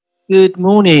Good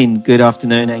morning, good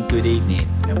afternoon, and good evening,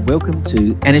 and welcome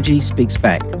to Energy Speaks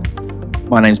Back.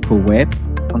 My name is Paul Webb.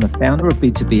 I'm the founder of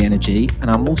B2B Energy,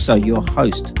 and I'm also your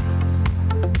host.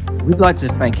 We'd like to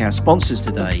thank our sponsors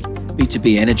today,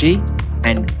 B2B Energy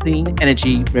and Clean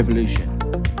Energy Revolution.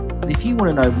 And if you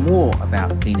want to know more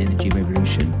about Clean Energy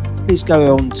Revolution, please go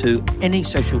on to any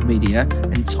social media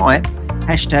and type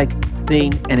hashtag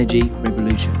Clean Energy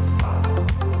Revolution.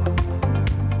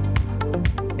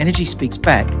 Energy Speaks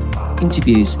Back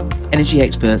interviews energy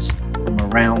experts from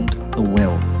around the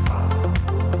world.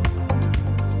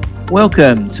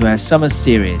 Welcome to our summer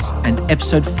series and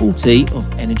episode 40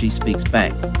 of Energy Speaks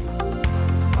Back.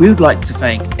 We would like to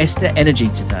thank Ester Energy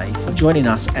today for joining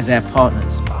us as our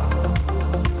partners.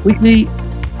 Weekly,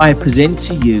 I present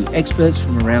to you experts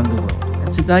from around the world,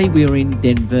 and today we are in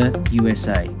Denver,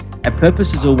 USA. Our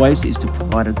purpose, as always, is to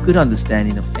provide a good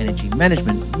understanding of energy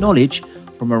management knowledge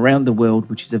from around the world,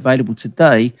 which is available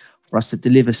today for us to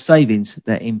deliver savings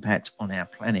that impact on our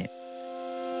planet.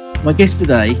 My guest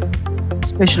today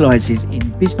specializes in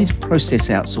business process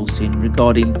outsourcing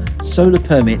regarding solar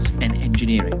permits and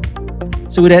engineering.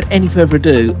 So without any further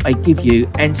ado, I give you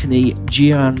Anthony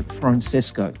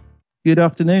Gianfrancesco. Good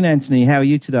afternoon, Anthony. How are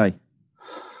you today?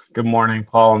 Good morning,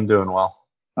 Paul. I'm doing well.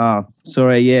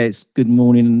 It's good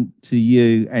morning to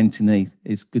you, Anthony.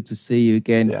 It's good to see you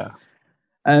again.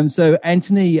 Yeah. So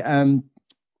Anthony,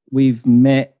 we've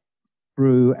met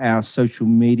through our social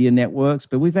media networks,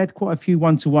 but we've had quite a few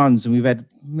one-to-ones, and we've had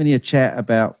many a chat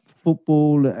about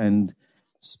football and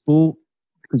sport,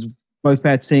 because both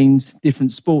our teams,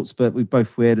 different sports, but we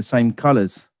both wear the same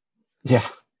colors. Yeah,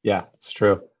 it's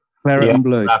true. Claret and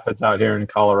blue. Rapids out here in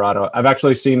Colorado. I've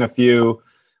actually seen a few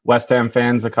West Ham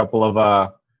fans, a couple of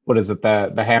the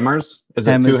Hammers? Is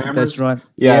it two Hammers? That's right.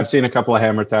 Yeah, I've seen a couple of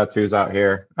Hammer tattoos out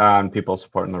here, and people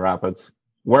supporting the Rapids.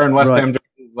 Wearing West Ham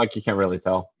jerseys, like you can't really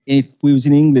tell. If we was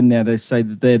in England now, they say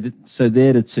that they're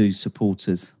the two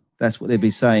supporters. That's what they'd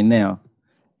be saying now.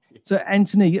 So,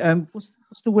 Anthony, what's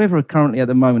the weather currently at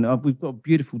the moment? We've got a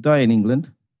beautiful day in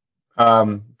England.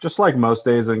 Just like most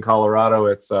days in Colorado,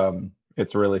 it's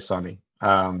really sunny.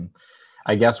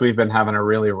 I guess we've been having a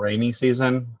really rainy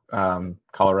season.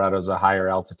 Colorado's a higher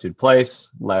altitude place.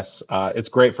 It's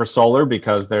great for solar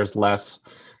because there's less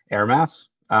air mass.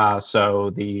 So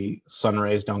the sun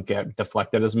rays don't get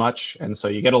deflected as much, and so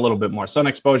you get a little bit more sun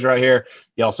exposure out here.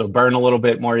 You also burn a little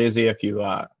bit more easy if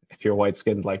you're white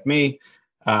skinned like me.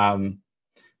 But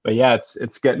yeah,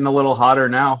 it's getting a little hotter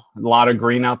now. A lot of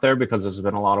green out there because there's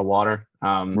been a lot of water.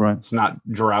 Right. It's not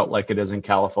drought like it is in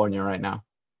California right now.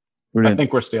 Brilliant. I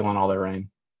think we're stealing all the rain.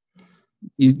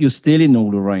 You're stealing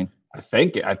all the rain. I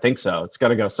think so. It's got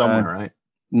to go somewhere, right?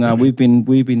 No, we've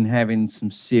been having some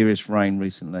serious rain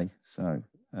recently. So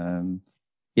I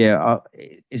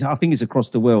think it's across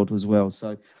the world as well.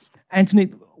 So,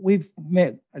 Anthony, we've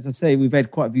met, as I say, we've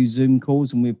had quite a few Zoom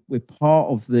calls, and we're part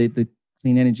of the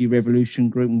Clean Energy Revolution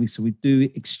group, and we do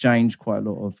exchange quite a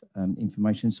lot of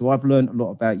information. So I've learned a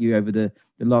lot about you over the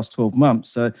last 12 months.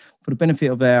 So for the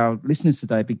benefit of our listeners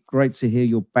today, it'd be great to hear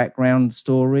your background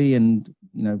story and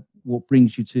what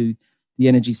brings you to the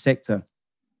energy sector.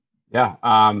 Yeah,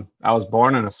 I was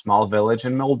born in a small village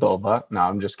in Moldova. No,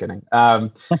 I'm just kidding.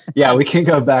 We can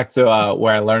go back to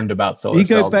where I learned about solar cells.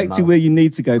 You go back to where you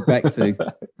need to go back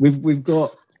to. We've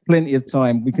got plenty of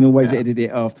time. We can always edit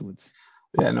it afterwards.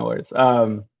 Yeah, no worries.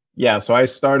 So I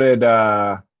started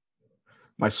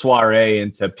my soiree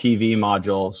into PV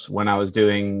modules when I was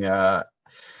doing a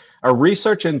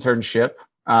research internship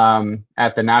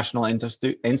at the National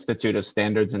Institute of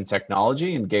Standards and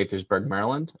Technology in Gaithersburg,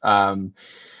 Maryland.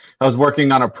 I was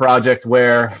working on a project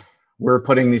where we're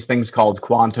putting these things called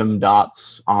quantum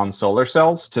dots on solar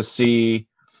cells to see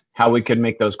how we could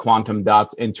make those quantum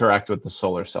dots interact with the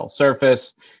solar cell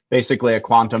surface. Basically, a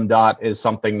quantum dot is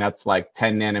something that's like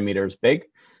 10 nanometers big.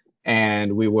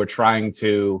 And we were trying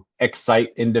to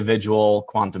excite individual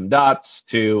quantum dots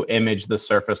to image the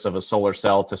surface of a solar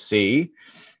cell to see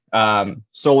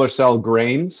solar cell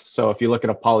grains. So if you look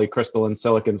at a polycrystalline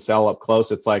silicon cell up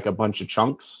close, it's like a bunch of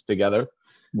chunks together.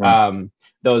 Right.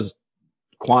 Those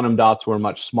quantum dots were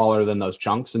much smaller than those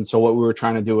chunks. And so what we were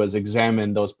trying to do was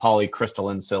examine those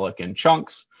polycrystalline silicon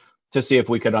chunks to see if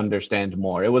we could understand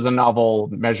more. It was a novel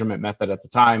measurement method at the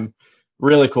time.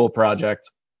 Really cool project.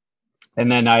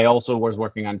 And then I also was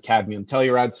working on cadmium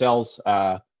telluride cells.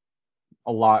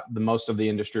 Most of the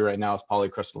industry right now is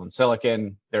polycrystalline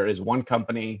silicon. There is one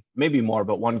company, maybe more,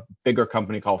 but one bigger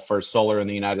company called First Solar in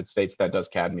the United States that does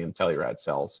cadmium telluride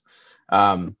cells.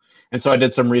 And so I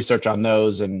did some research on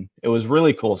those, and it was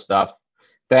really cool stuff.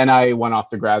 Then I went off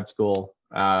to grad school,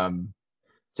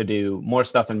 to do more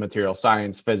stuff in material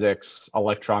science, physics,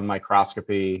 electron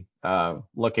microscopy,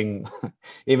 looking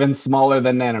even smaller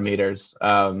than nanometers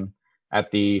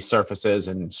at the surfaces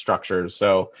and structures.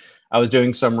 So I was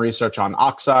doing some research on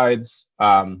oxides,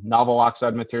 novel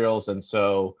oxide materials. And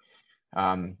so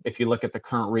if you look at the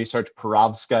current research,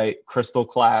 perovskite crystal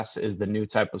class is the new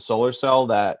type of solar cell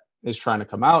that is trying to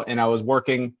come out. And I was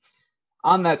working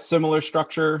on that similar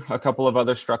structure, a couple of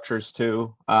other structures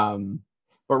too.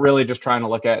 But really just trying to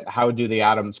look at how do the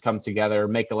atoms come together,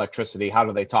 make electricity, how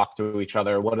do they talk to each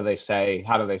other, what do they say,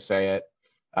 how do they say it?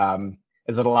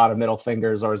 Is it a lot of middle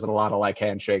fingers or is it a lot of like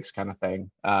handshakes kind of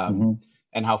thing?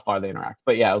 And how far they interact.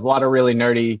 But yeah, it was a lot of really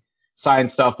nerdy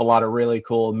science stuff, a lot of really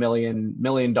cool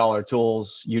million dollar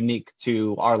tools unique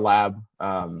to our lab.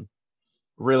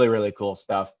 Really, really cool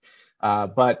stuff.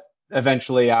 But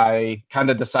eventually I kind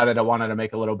of decided I wanted to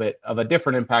make a little bit of a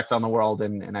different impact on the world,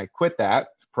 and I quit that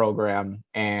program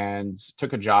and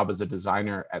took a job as a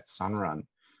designer at Sunrun.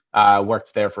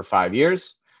 Worked there for 5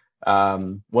 years,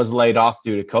 was laid off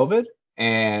due to COVID,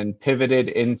 and pivoted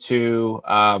into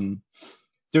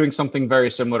doing something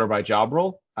very similar to my job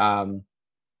role,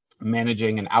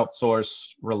 managing an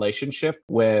outsource relationship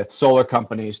with solar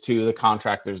companies to the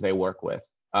contractors they work with.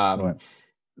 Right.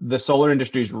 The solar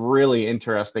industry is really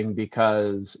interesting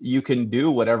because you can do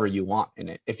whatever you want in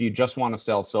it. If you just want to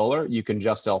sell solar, you can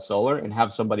just sell solar and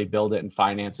have somebody build it and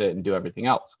finance it and do everything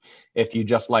else. If you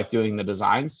just like doing the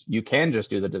designs, you can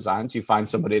just do the designs. You find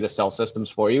somebody to sell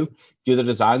systems for you, do the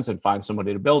designs, and find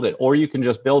somebody to build it, or you can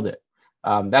just build it.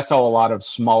 That's how a lot of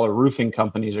smaller roofing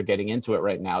companies are getting into it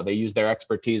right now. They use their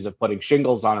expertise of putting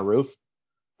shingles on a roof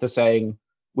to saying,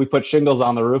 we put shingles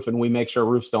on the roof and we make sure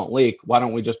roofs don't leak. Why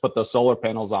don't we just put those solar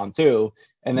panels on too,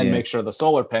 and then make sure the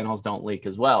solar panels don't leak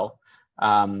as well?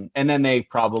 And then they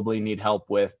probably need help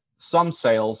with some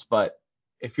sales. But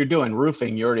if you're doing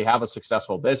roofing, you already have a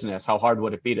successful business. How hard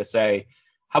would it be to say,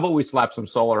 how about we slap some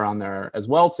solar on there as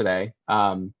well today?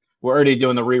 We're already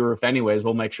doing the re-roof anyways.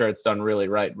 We'll make sure it's done really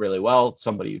right, really well.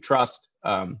 Somebody you trust.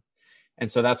 And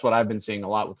so that's what I've been seeing a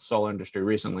lot with the solar industry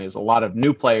recently, is a lot of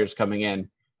new players coming in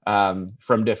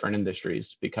from different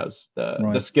industries, because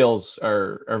the skills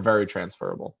are very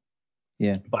transferable.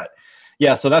 Yeah. But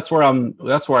yeah, so that's where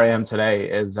I am today,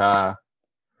 is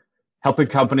helping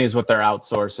companies with their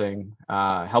outsourcing,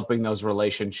 helping those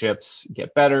relationships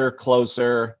get better,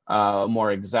 closer,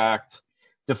 more exact,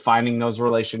 defining those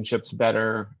relationships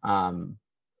better,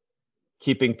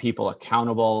 keeping people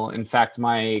accountable. In fact,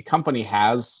 my company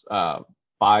has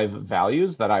 5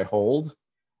 values that I hold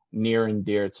near and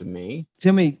dear to me.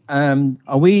 Tell me,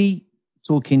 are we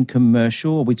talking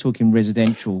commercial? Or are we talking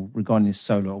residential regarding this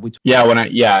solar?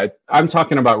 I'm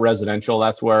talking about residential.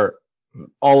 That's where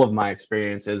all of my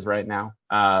experience is right now.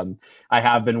 I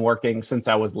have been working since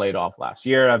I was laid off last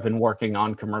year. I've been working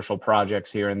on commercial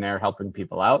projects here and there, helping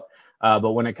people out.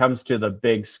 But when it comes to the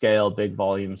big scale, big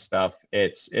volume stuff,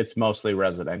 it's mostly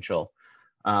residential.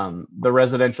 The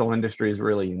residential industry is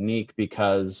really unique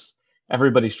because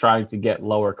everybody's trying to get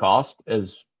lower cost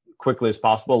as quickly as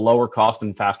possible, lower cost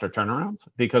and faster turnarounds,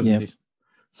 because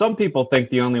some people think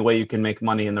the only way you can make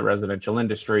money in the residential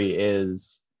industry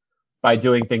is by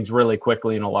doing things really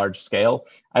quickly in a large scale.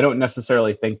 I don't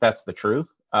necessarily think that's the truth.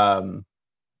 And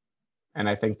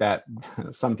I think that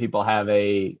some people have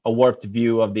a warped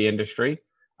view of the industry.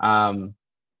 And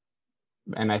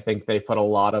I think they put a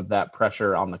lot of that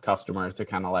pressure on the customer to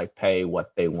kind of like pay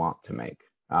what they want to make.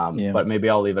 But maybe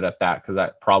I'll leave it at that, because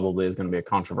that probably is going to be a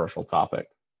controversial topic.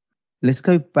 Let's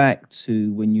go back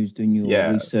to when you was doing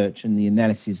your research and the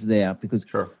analysis there, because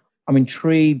I'm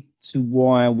intrigued to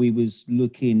why we was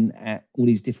looking at all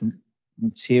these different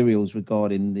materials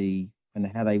regarding and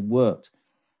how they worked.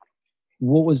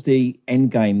 What was the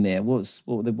end game there? What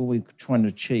were we trying to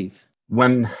achieve?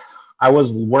 When I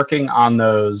was working on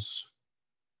those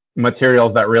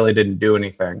materials that really didn't do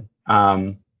anything,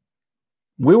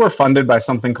 we were funded by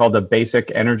something called the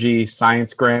Basic Energy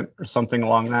Science Grant or something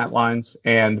along that lines.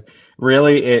 And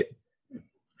really it,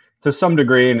 to some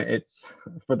degree, and it's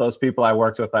for those people I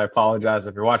worked with, I apologize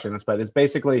if you're watching this, but it's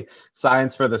basically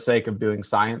science for the sake of doing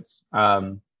science.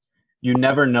 You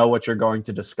never know what you're going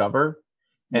to discover.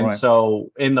 And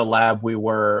so in the lab, we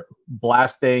were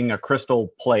blasting a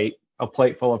crystal plate, a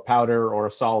plate full of powder or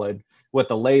a solid, with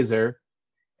a laser.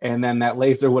 And then that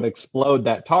laser would explode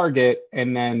that target.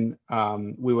 And then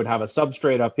we would have a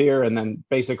substrate up here. And then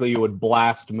basically you would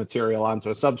blast material onto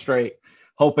a substrate,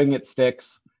 hoping it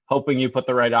sticks, hoping you put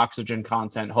the right oxygen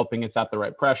content, hoping it's at the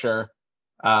right pressure.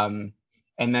 And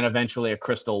then eventually a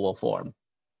crystal will form.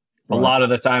 A lot of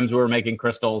the times we were making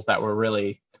crystals that were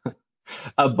really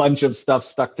a bunch of stuff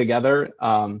stuck together.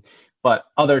 But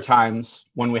other times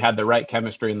when we had the right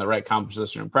chemistry and the right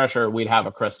composition and pressure, we'd have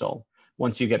a crystal.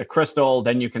 Once you get a crystal,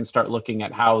 then you can start looking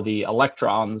at how the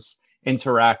electrons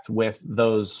interact with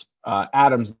those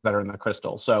atoms that are in the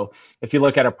crystal. So if you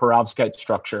look at a perovskite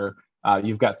structure,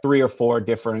 you've got 3 or 4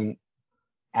 different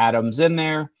atoms in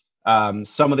there.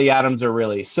 Some of the atoms are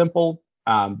really simple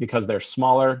because they're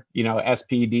smaller,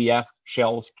 SPDF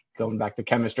shells, going back to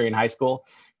chemistry in high school.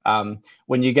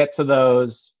 When you get to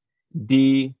those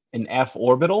D and F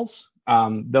orbitals,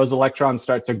 those electrons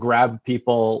start to grab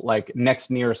people like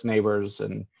next nearest neighbors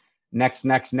and next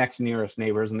nearest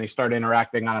neighbors, and they start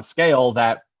interacting on a scale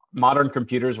that modern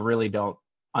computers really don't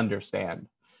understand.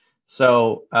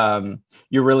 So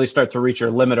you really start to reach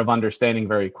your limit of understanding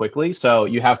very quickly. So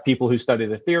you have people who study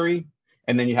the theory,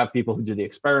 and then you have people who do the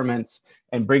experiments,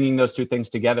 and bringing those two things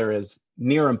together is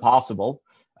near impossible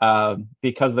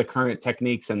because the current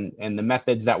techniques and the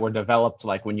methods that were developed,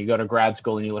 like when you go to grad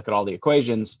school and you look at all the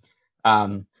equations,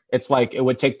 it's like it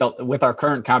would take with our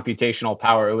current computational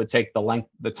power, it would take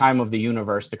the time of the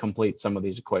universe to complete some of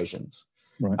these equations.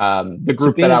 Right. The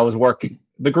group I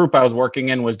was working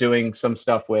in was doing some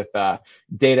stuff with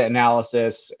data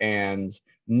analysis and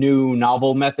new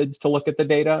novel methods to look at the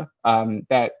data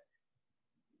that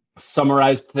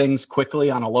summarized things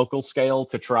quickly on a local scale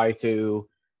to try to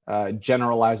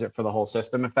generalize it for the whole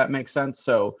system, if that makes sense.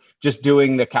 So just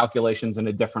doing the calculations in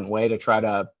a different way to try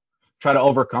to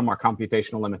overcome our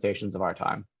computational limitations of our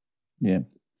time. Yeah.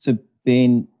 So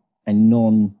being a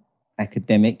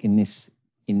non-academic in this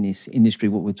industry,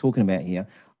 what we're talking about here,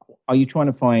 are you trying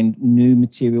to find new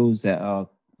materials that are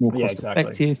more cost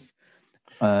effective?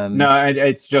 No,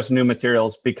 it's just new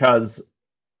materials because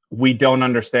we don't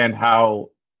understand how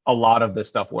a lot of this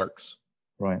stuff works.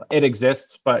 Right. It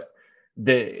exists, but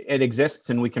it exists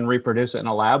and we can reproduce it in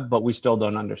a lab, but we still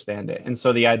don't understand it. And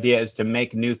so the idea is to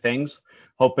make new things,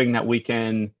 hoping that we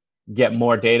can get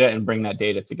more data and bring that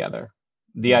data together.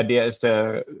 The idea is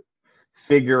to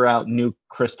figure out new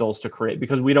crystals to create,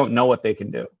 because we don't know what they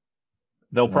can do.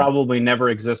 They'll probably never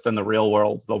exist in the real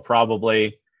world. They'll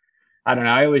probably, I don't know,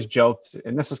 I always joked,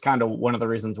 and this is kind of one of the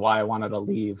reasons why I wanted to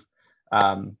leave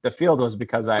the field, was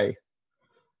because I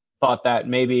thought that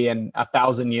maybe in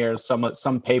 1,000 years,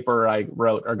 some paper I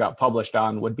wrote or got published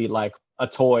on would be like a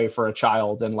toy for a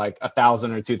child in like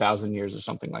 1,000 or 2,000 years or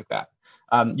something like that.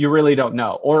 You really don't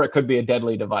know, or it could be a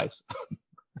deadly device.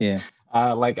 Yeah.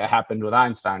 Like it happened with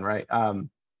Einstein, right?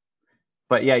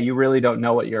 But yeah, you really don't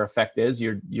know what your effect is.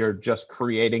 You're just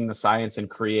creating the science and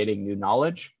creating new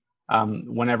knowledge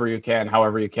whenever you can,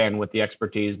 however you can, with the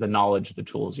expertise, the knowledge, the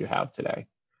tools you have today.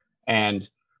 And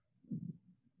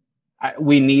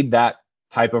we need that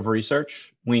type of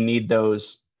research. We need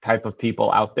those type of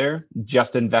people out there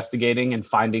just investigating and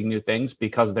finding new things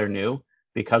because they're new,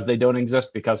 because they don't exist,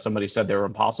 because somebody said they were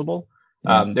impossible.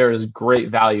 Yeah. There is great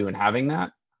value in having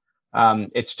that.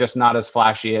 It's just not as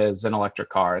flashy as an electric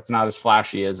car. It's not as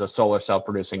flashy as a solar cell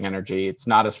producing energy. It's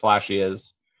not as flashy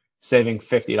as saving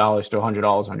 $50 to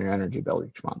 $100 on your energy bill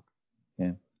each month.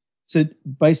 Yeah. So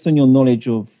based on your knowledge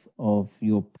of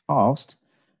your past,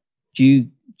 do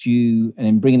you, and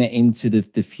then bringing it into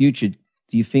the future,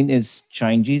 do you think there's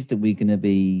changes that we're going to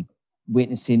be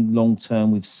witnessing long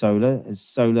term with solar? Has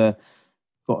solar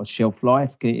got a shelf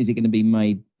life? Is it going to be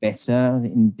made better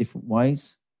in different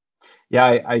ways? Yeah,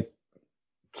 I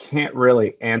can't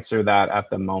really answer that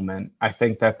at the moment. I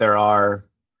think that there are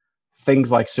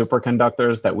things like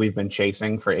superconductors that we've been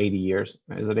chasing for 80 years.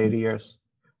 Is it 80 years?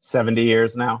 70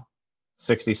 years now?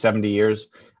 60, 70 years.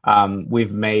 We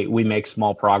make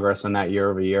small progress in that year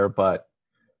over year, but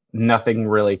nothing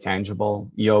really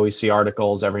tangible. You always see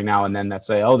articles every now and then that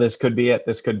say, oh, this could be it,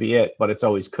 this could be it, but it's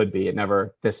always could be. It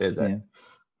never, this is it.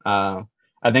 Yeah.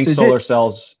 I think solar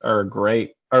cells are a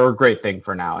great thing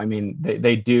for now. I mean,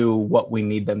 they do what we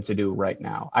need them to do right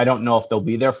now. I don't know if they'll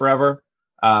be there forever.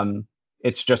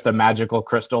 It's just a magical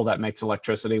crystal that makes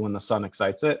electricity when the sun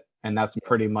excites it. And that's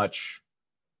pretty much,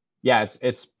 yeah,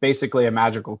 it's basically a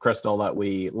magical crystal that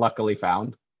we luckily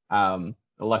found,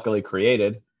 luckily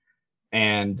created.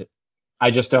 And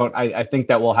I think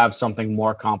that we'll have something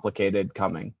more complicated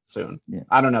coming soon. Yeah.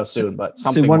 I don't know soon, but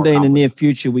something. So one day in the near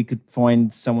future, we could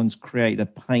find someone's created a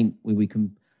paint where we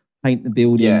can paint the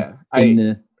building. Yeah,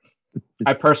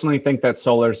 I personally think that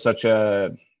solar is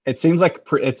it seems like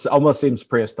it's almost seems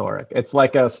prehistoric. It's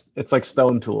like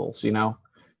stone tools, you know.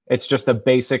 It's just a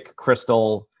basic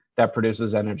crystal that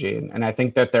produces energy, and I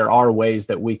think that there are ways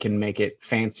that we can make it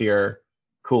fancier,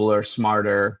 cooler,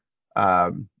 smarter,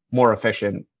 more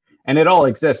efficient, and it all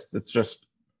exists. It's just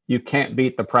you can't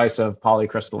beat the price of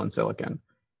polycrystalline silicon.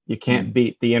 You can't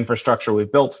beat the infrastructure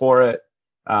we've built for it.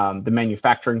 the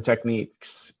manufacturing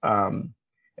techniques.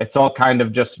 It's all kind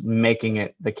of just making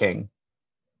it the king.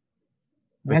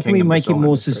 How can we make it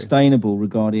more sustainable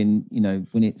regarding,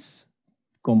 when it's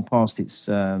gone past its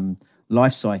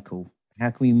life cycle? How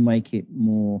can we make it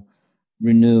more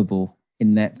renewable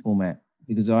in that format?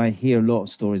 Because I hear a lot of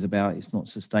stories about it's not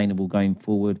sustainable going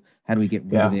forward. How do we get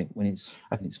rid of it when it's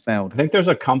failed? I think there's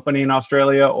a company in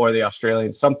Australia, or the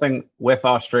Australian, something with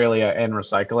Australia and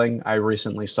recycling. I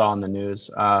recently saw in the news.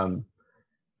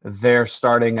 They're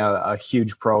starting a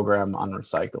huge program on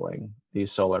recycling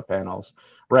these solar panels.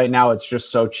 Right now, it's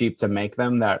just so cheap to make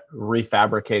them that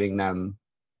refabricating them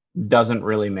doesn't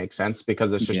really make sense,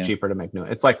 because it's just cheaper to make new.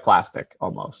 It's like plastic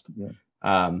almost.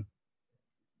 Yeah.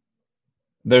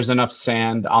 There's enough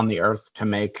sand on the earth to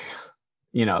make,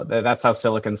 that's how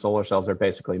silicon solar cells are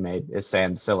basically made, is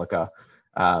sand, silica.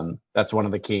 That's one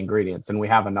of the key ingredients, and we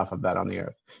have enough of that on the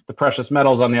earth. The precious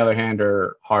metals, on the other hand,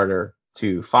 are harder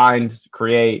to find,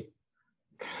 create,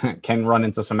 can run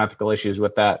into some ethical issues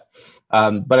with that.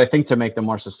 But I think to make them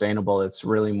more sustainable, it's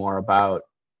really more about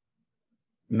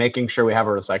making sure we have a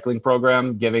recycling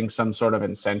program, giving some sort of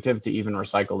incentive to even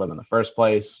recycle them in the first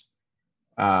place.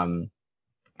 And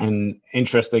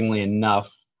interestingly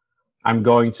enough, I'm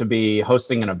going to be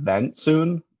hosting an event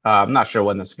soon. I'm not sure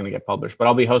when this is going to get published, but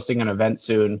I'll be hosting an event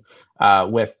soon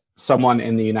with someone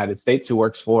in the United States who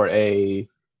works for a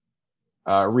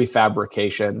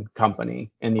refabrication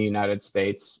company in the United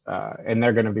States, and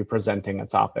they're going to be presenting a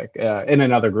topic in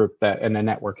another group, in a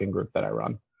networking group that I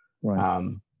run.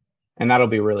 Right. And that'll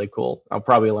be really cool. I'll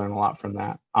probably learn a lot from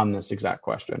that on this exact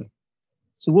question.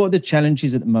 So what are the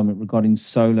challenges at the moment regarding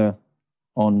solar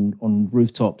on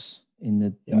rooftops in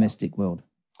the domestic world?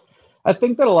 I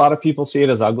think that a lot of people see it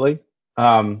as ugly.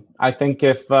 I think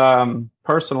if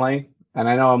personally, and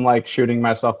I know I'm like shooting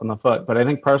myself in the foot, but I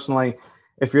think personally,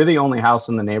 if you're the only house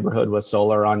in the neighborhood with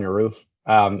solar on your roof,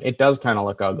 it does kind of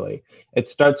look ugly. It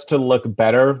starts to look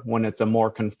better when it's a more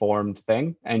conformed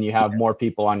thing and you have more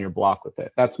people on your block with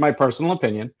it. That's my personal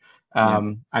opinion.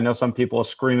 I know some people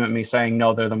scream at me saying,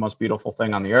 no, they're the most beautiful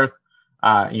thing on the earth.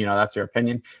 That's your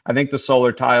opinion. I think the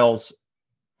solar tiles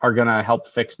are going to help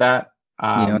fix that.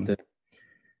 I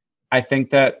think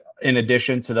that in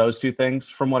addition to those two things,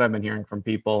 from what I've been hearing from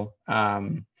people,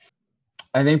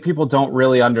 I think people don't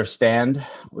really understand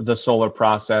the solar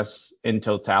process in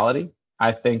totality.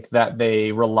 I think that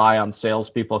they rely on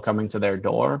salespeople coming to their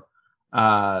door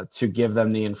to give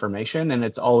them the information, and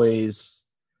it's always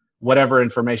whatever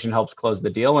information helps close the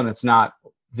deal, and it's not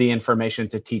the information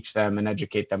to teach them and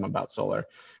educate them about solar.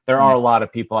 There are a lot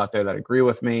of people out there that agree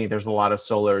with me. There's a lot of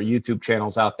solar YouTube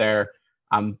channels out there.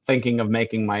 I'm thinking of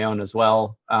making my own as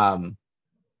well.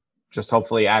 Just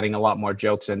hopefully adding a lot more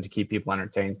jokes in to keep people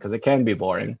entertained, because it can be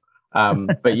boring.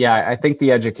 But yeah, I think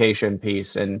the education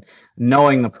piece and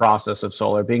knowing the process of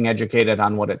solar, being educated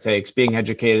on what it takes, being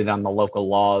educated on the local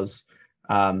laws.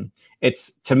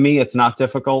 To me, it's not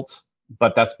difficult,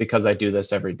 but that's because I do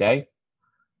this every day.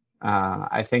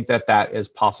 I think that is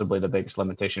possibly the biggest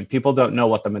limitation. People don't know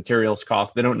what the materials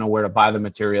cost. They don't know where to buy the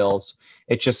materials.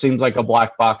 It just seems like a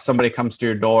black box. Somebody comes to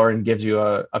your door and gives you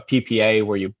a PPA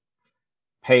where you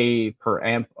pay per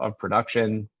amp of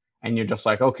production, and you're just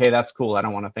like, okay, that's cool. I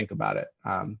don't want to think about it.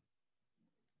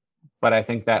 But I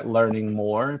think that learning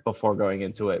more before going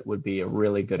into it would be a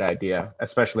really good idea,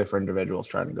 especially for individuals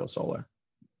trying to go solar.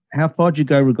 How far do you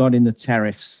go regarding the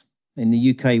tariffs? In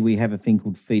the UK, we have a thing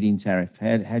called feed-in tariff.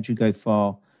 How do you go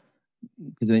far?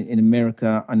 Because in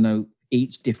America, I know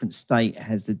each different state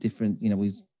has the different, we were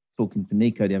talking to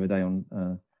Nico the other day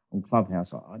on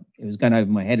Clubhouse. It was going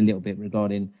over my head a little bit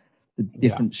regarding the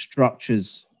different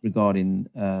structures regarding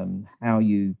how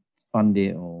you fund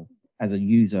it or as a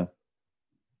user.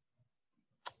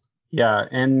 Yeah,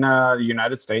 in the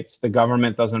United States, the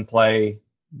government doesn't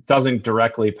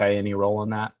directly play any role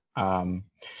in that.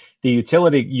 The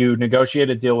utility, you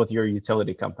negotiate a deal with your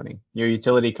utility company. Your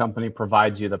utility company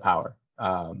provides you the power.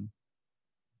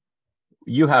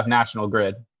 You have National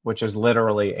Grid, which is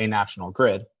literally a national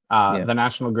grid. The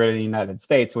National Grid in the United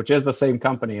States, which is the same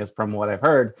company as from what I've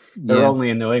heard, they're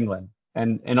only in New England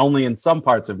and only in some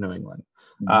parts of New England.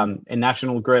 And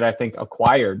National Grid, I think,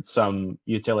 acquired some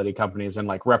utility companies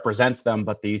and represents them,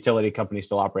 but the utility company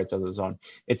still operates as its own.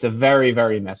 It's a very,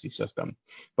 very messy system.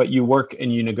 But you work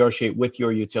and you negotiate with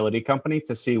your utility company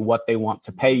to see what they want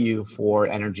to pay you for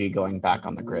energy going back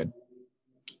on the grid.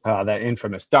 That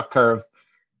infamous duck curve,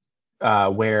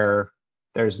 where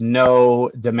there's no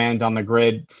demand on the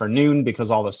grid for noon because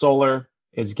all the solar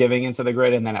is giving into the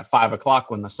grid. And then at 5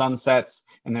 o'clock when the sun sets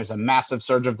and there's a massive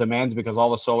surge of demand because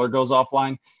all the solar goes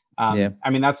offline. I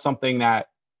mean, that's something that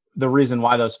the reason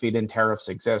why those feed-in tariffs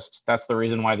exist. That's the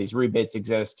reason why these rebates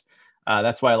exist.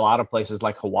 That's why a lot of places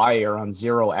like Hawaii are on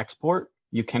zero export.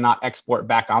 You cannot export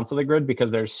back onto the grid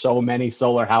because there's so many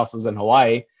solar houses in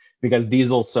Hawaii because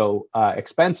diesel's so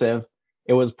expensive.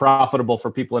 It was profitable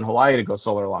for people in Hawaii to go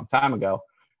solar a long time ago.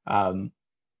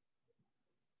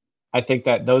 I think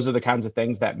that those are the kinds of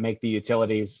things that make the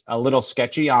utilities a little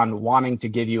sketchy on wanting to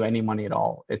give you any money at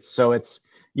all. It's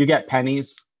you get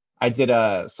pennies. I did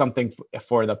something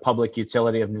for the public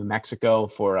utility of New Mexico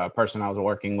for a person I was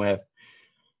working with.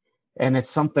 And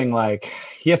it's something like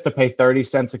he has to pay 30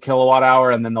 cents a kilowatt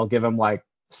hour, and then they'll give him like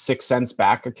 6 cents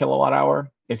back a kilowatt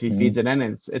hour if he feeds it in.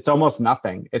 And it's almost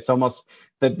nothing. It's almost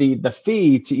the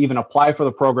fee to even apply for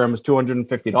the program is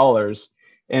 $250.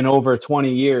 And over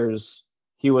 20 years,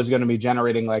 he was going to be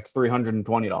generating like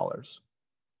 $320.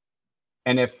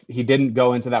 And if he didn't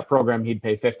go into that program, he'd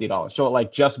pay $50. So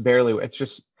like just barely,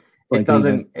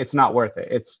 it's not worth it.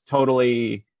 It's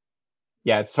totally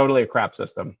a crap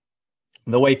system.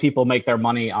 The way people make their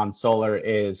money on solar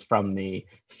is from the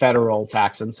federal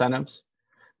tax incentives,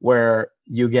 where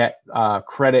you get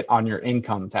credit on your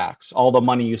income tax. All the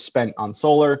money you spent on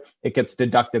solar, it gets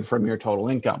deducted from your total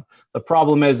income. The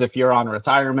problem is if you're on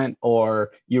retirement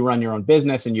or you run your own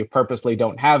business and you purposely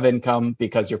don't have income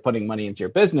because you're putting money into your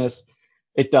business,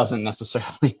 it doesn't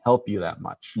necessarily help you that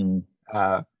much.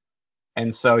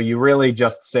 And so you really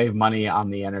just save money on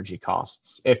the energy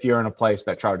costs if you're in a place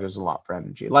that charges a lot for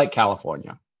energy, like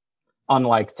California,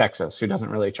 unlike Texas, who doesn't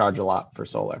really charge a lot for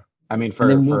solar. I mean, for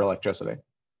electricity.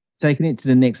 Taking it to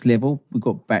the next level, we've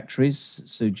got batteries.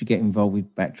 So do you get involved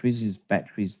with batteries? Is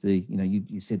batteries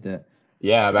you said that?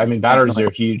 Yeah, I mean, batteries are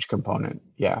a huge component.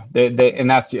 Yeah, and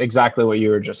that's exactly what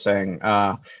you were just saying.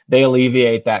 They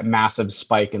alleviate that massive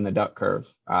spike in the duck curve.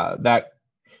 That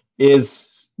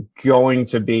is going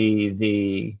to be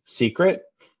the secret.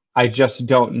 I just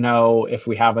don't know if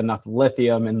we have enough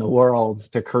lithium in the world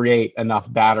to create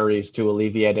enough batteries to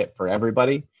alleviate it for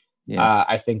everybody. Yeah.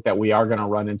 I think that we are going to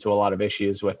run into a lot of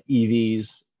issues with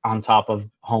EVs on top of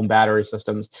home battery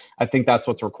systems. I think that's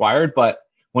what's required. But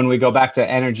when we go back to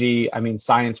energy, I mean,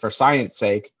 science for science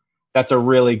sake, that's a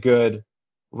really good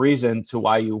reason to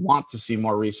why you want to see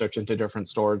more research into different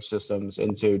storage systems,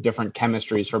 into different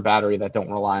chemistries for battery that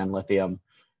don't rely on lithium.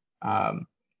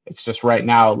 It's just right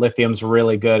now, lithium's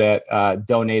really good at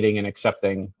donating and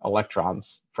accepting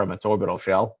electrons from its orbital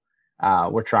shell.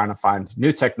 We're trying to find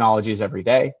new technologies every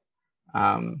day.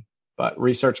 But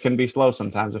research can be slow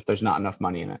sometimes if there's not enough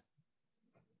money in it.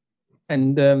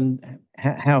 And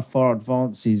how far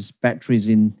advanced is batteries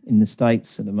in the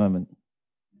States at the moment?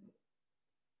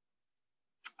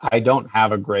 I don't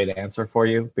have a great answer for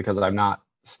you because I'm not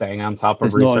staying on top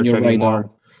of research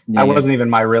anymore. That wasn't even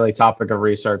my really topic of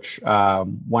research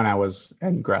when I was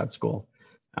in grad school.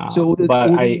 All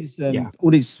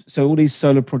these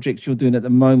solar projects you're doing at the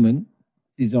moment,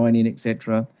 designing,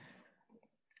 etc.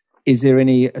 Is there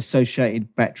any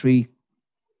associated battery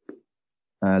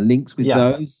links with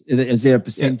those? Is there a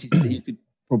percentage that you could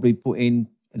probably put in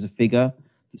as a figure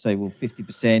to say, well,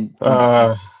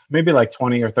 50%? Maybe like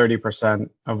 20 or 30%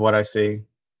 of what I see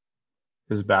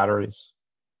is batteries.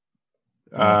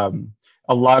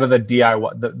 A lot of the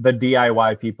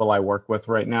DIY people I work with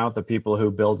right now, the people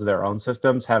who build their own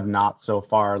systems, have not so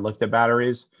far looked at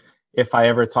batteries. If I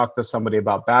ever talk to somebody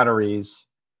about batteries,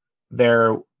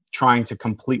 they're trying to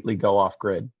completely go off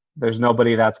grid. There's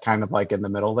nobody that's kind of like in the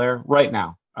middle there right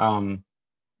now.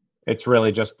 It's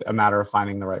really just a matter of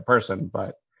finding the right person.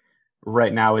 But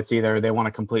right now, it's either they want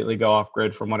to completely go off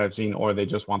grid from what I've seen, or they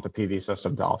just want the PV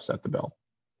system to offset the bill.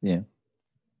 Yeah.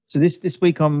 So this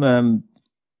week I'm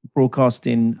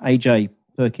broadcasting AJ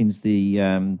Perkins, the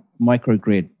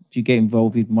microgrid. Do you get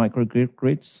involved with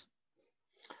microgrids?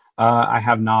 I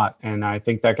have not, and I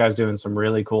think that guy's doing some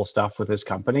really cool stuff with his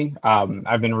company.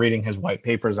 I've been reading his white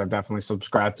papers. I've definitely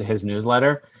subscribed to his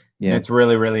newsletter. Yeah, and it's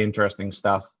really, really interesting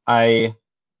stuff. I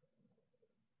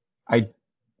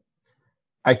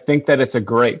think that it's a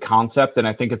great concept, and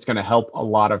I think it's going to help a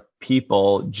lot of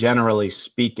people, generally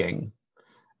speaking.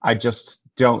 I just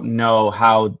don't know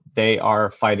how they are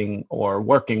fighting or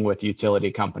working with utility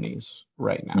companies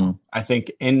right now. I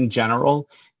think in general,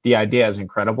 the idea is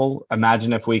incredible.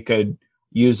 Imagine if we could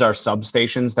use our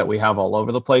substations that we have all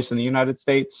over the place in the United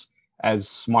States as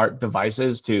smart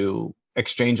devices to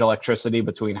exchange electricity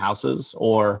between houses,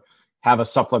 or have a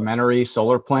supplementary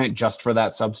solar plant just for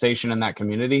that substation in that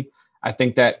community. I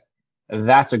think that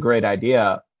that's a great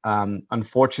idea.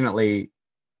 Unfortunately,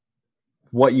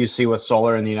 what you see with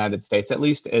solar in the United States, at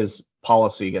least, is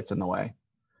policy gets in the way.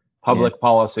 Public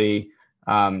policy,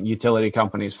 utility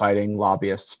companies fighting,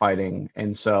 lobbyists fighting.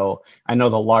 And so I know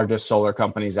the largest solar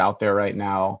companies out there right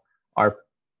now are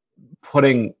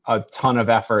putting a ton of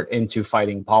effort into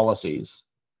fighting policies.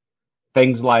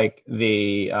 Things like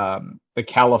the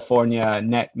California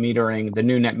net metering, the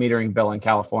new net metering bill in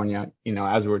California,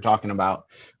 as we were talking about,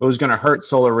 it was going to hurt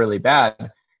solar really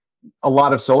bad. A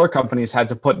lot of solar companies had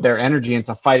to put their energy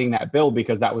into fighting that bill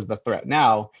because that was the threat.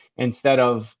 Now, instead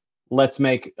of let's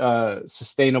make a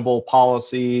sustainable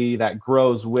policy that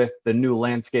grows with the new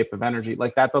landscape of energy,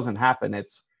 like that doesn't happen.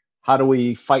 It's how do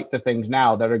we fight the things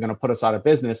now that are going to put us out of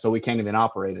business so we can't even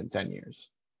operate in 10 years?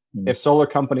 If solar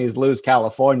companies lose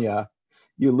California,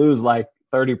 you lose like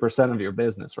 30% of your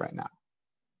business right now.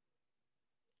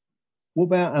 What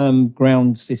about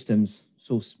ground systems?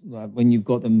 So when you've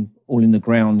got them all in the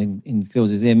ground in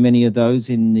fields, is there many of those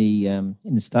in the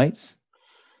States?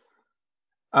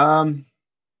 In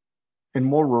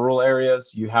more rural areas,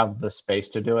 you have the space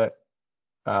to do it.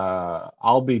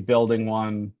 I'll be building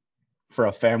one for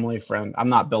a family friend. I'm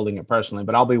not building it personally,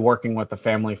 but I'll be working with a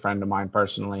family friend of mine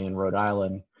personally in Rhode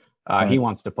Island. Right. He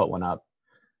wants to put one up,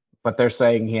 but they're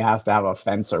saying he has to have a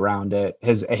fence around it.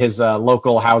 His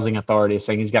local housing authority is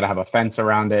saying he's got to have a fence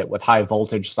around it with high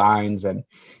voltage signs, and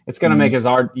it's going to make his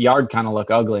yard kind of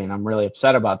look ugly. And I'm really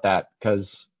upset about that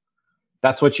because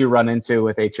that's what you run into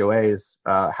with HOAs,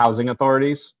 housing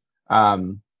authorities,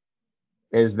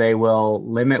 is they will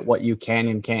limit what you can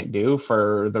and can't do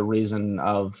for the reason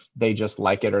of they just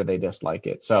like it or they dislike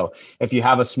it. So if you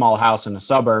have a small house in a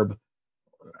suburb,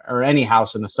 or any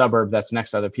house in a suburb that's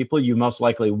next to other people, you most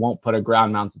likely won't put a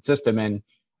ground mounted system in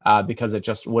because it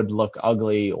just would look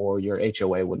ugly or your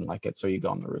HOA wouldn't like it. So you go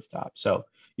on the rooftop. So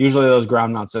usually those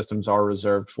ground mount systems are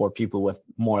reserved for people with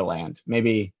more land.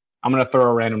 Maybe I'm going to throw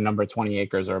a random number, 20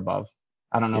 acres or above.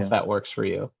 I don't know if that works for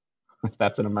you. If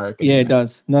that's an American. Yeah, it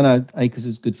does. No, acres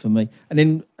is good for me. And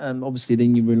then obviously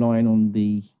then you're relying on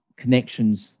the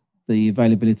connections, the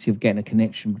availability of getting a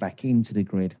connection back into the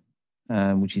grid,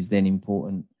 which is then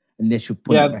important. Unless you're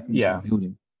putting it back into the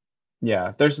building.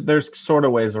 Yeah, there's sort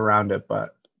of ways around it,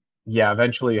 but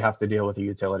eventually you have to deal with a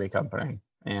utility company,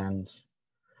 and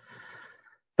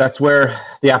that's where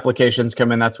the applications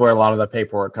come in. That's where a lot of the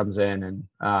paperwork comes in,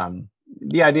 and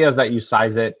the idea is that you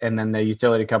size it, and then the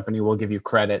utility company will give you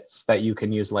credits that you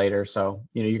can use later. So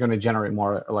you're going to generate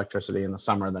more electricity in the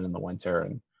summer than in the winter,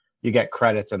 and you get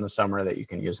credits in the summer that you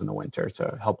can use in the winter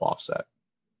to help offset.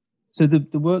 So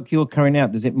the work you're carrying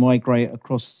out, does it migrate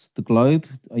across the globe?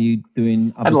 Are you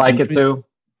doing other countries?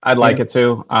 I'd like it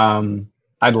to.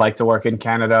 I'd like to work in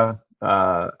Canada.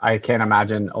 I can't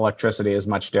imagine electricity is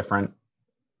much different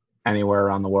anywhere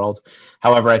around the world.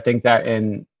 However, I think that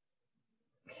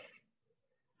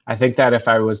if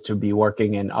I was to be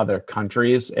working in other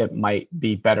countries, it might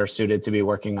be better suited to be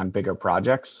working on bigger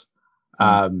projects.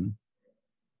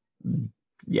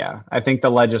 I think the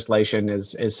legislation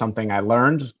is something I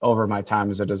learned over my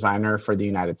time as a designer for the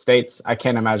United States. I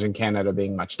can't imagine Canada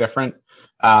being much different.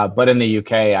 But in the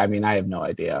UK, I mean, I have no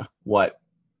idea what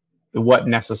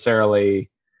necessarily,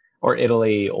 or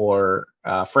Italy or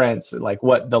France, like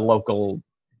what the local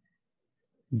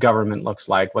government looks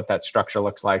like, what that structure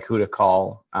looks like, who to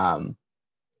call.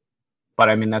 But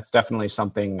I mean, that's definitely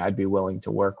something I'd be willing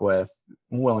to work with,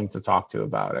 willing to talk to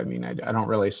about. I mean, I don't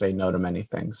really say no to many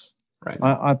things. Right.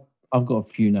 I've got a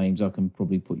few names I can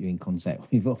probably put you in contact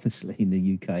with, obviously in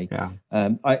the UK. Yeah.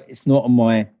 It's not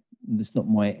my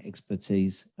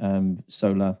expertise.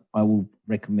 Solar. I will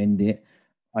recommend it.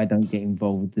 I don't get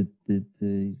involved with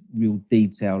the real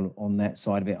detail on that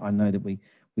side of it. I know that we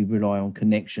rely on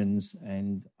connections,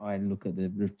 and I look at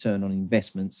the return on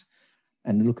investments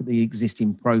and look at the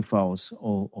existing profiles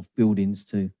of buildings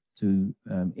to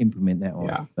implement that on.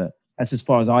 Yeah. But that's as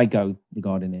far as I go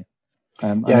regarding it.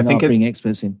 I think bring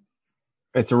experts in.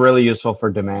 It's really useful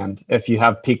for demand. If you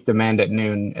have peak demand at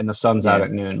noon and the sun's out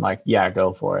at noon,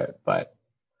 go for it. But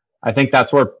I think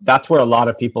that's where a lot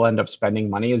of people end up spending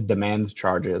money is demand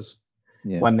charges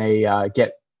when they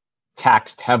get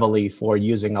taxed heavily for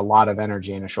using a lot of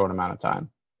energy in a short amount of time.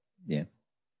 Yeah.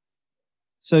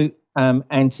 So,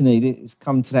 Anthony, it's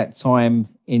come to that time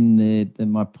in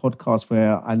my podcast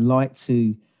where I like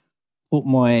to put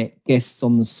my guests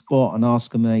on the spot and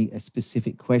ask them a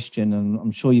specific question. And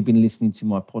I'm sure you've been listening to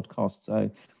my podcast. So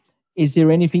is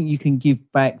there anything you can give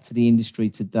back to the industry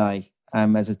today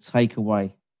as a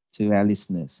takeaway to our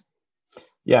listeners?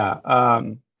 Yeah,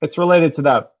 it's related to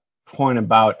that point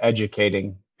about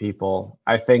educating people.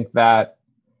 I think that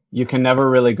you can never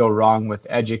really go wrong with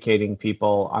educating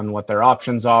people on what their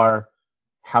options are,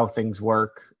 how things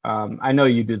work. I know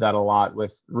you do that a lot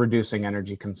with reducing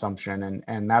energy consumption,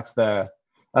 and that's the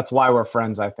that's why we're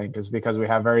friends, I think, is because we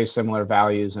have very similar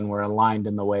values and we're aligned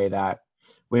in the way that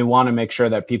we want to make sure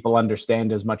that people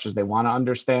understand as much as they want to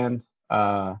understand.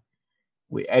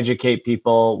 We educate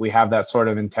people. We have that sort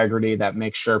of integrity that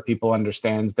makes sure people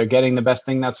understand they're getting the best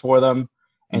thing that's for them,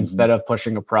 instead of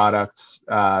pushing a product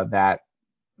that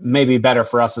may be better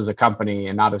for us as a company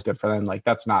and not as good for them. Like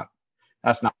that's not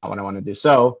what I want to do.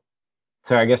 So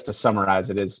I guess to summarize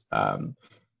it is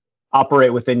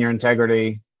operate within your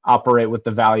integrity, operate with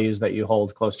the values that you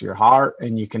hold close to your heart,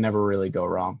 and you can never really go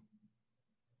wrong.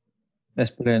 That's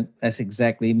brilliant. That's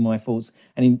exactly my thoughts.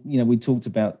 And we talked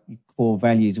about core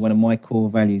values. One of my core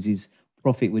values is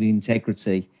profit with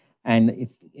integrity. And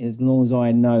as long as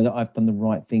I know that I've done the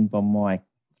right thing by my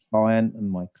client and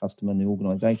my customer and the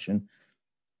organization,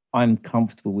 I'm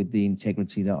comfortable with the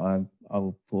integrity that I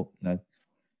will put.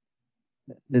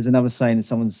 There's another saying that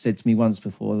someone said to me once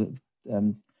before,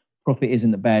 profit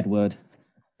isn't a bad word.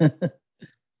 And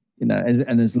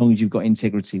as long as you've got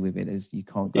integrity with it, you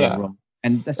can't go wrong.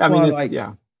 And that's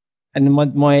And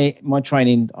my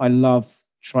training, I love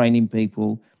training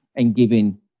people and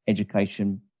giving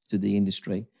education to the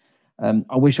industry.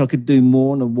 I wish I could do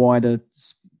more on a wider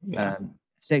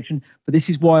section, but this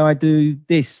is why I do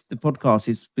this. The podcast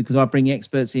is because I bring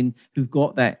experts in who've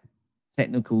got that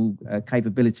technical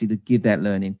capability to give that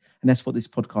learning, and that's what this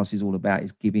podcast is all about: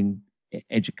 is giving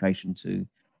education to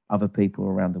other people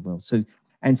around the world. So,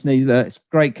 Anthony, it's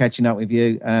great catching up with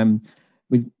you.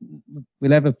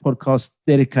 We'll have a podcast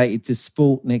dedicated to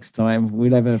sport next time.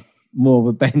 We'll have more of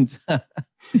a banter.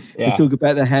 We'll talk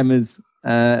about the hammers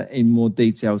in more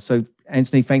detail. So,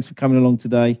 Anthony, thanks for coming along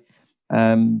today.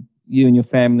 You and your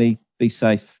family, be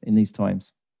safe in these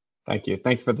times. Thank you.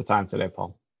 Thank you for the time today,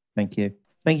 Paul. Thank you.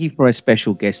 Thank you for our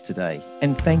special guest today.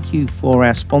 And thank you for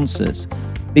our sponsors,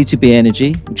 B2B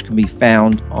Energy, which can be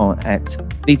found at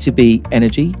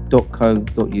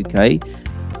b2benergy.co.uk,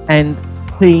 and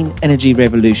Clean Energy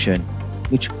Revolution,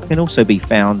 which can also be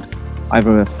found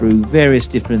either through various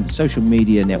different social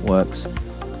media networks.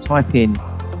 Type in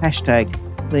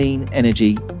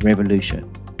 #CleanEnergyRevolution.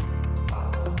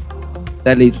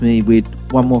 That leaves me with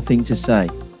one more thing to say.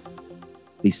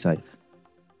 Be safe.